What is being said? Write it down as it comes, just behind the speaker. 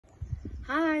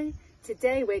Hi,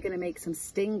 today we're going to make some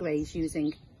stingrays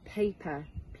using paper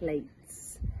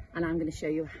plates, and I'm going to show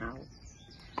you how.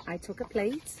 I took a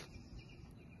plate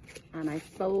and I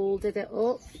folded it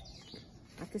up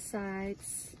at the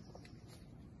sides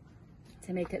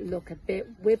to make it look a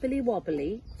bit wibbly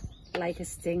wobbly like a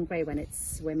stingray when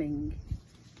it's swimming.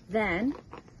 Then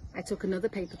I took another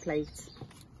paper plate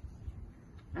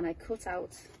and I cut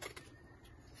out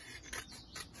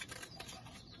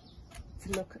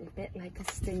to look a bit like a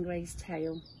stingray's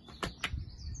tail.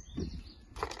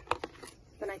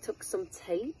 Then I took some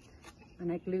tape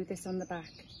and I glued this on the back.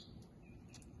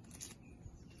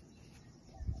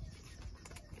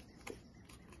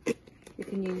 You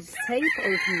can use tape, or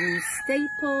you can use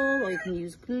staple, or you can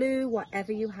use glue,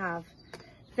 whatever you have.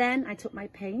 Then I took my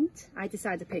paint. I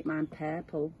decided to paint mine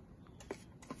purple.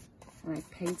 And I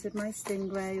painted my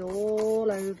stingray all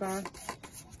over.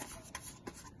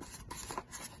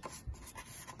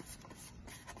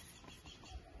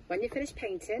 When you finish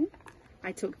painting,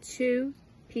 I took 2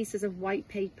 pieces of white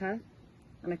paper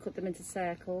and I cut them into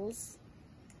circles.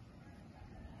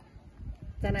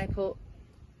 Then I put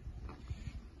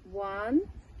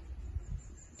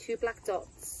 2 black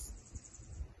dots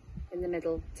in the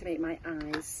middle to make my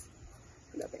eyes.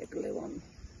 A little bit of glue on.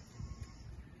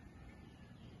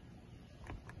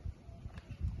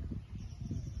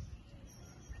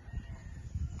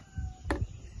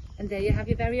 And there you have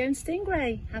your very own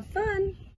stingray. Have fun!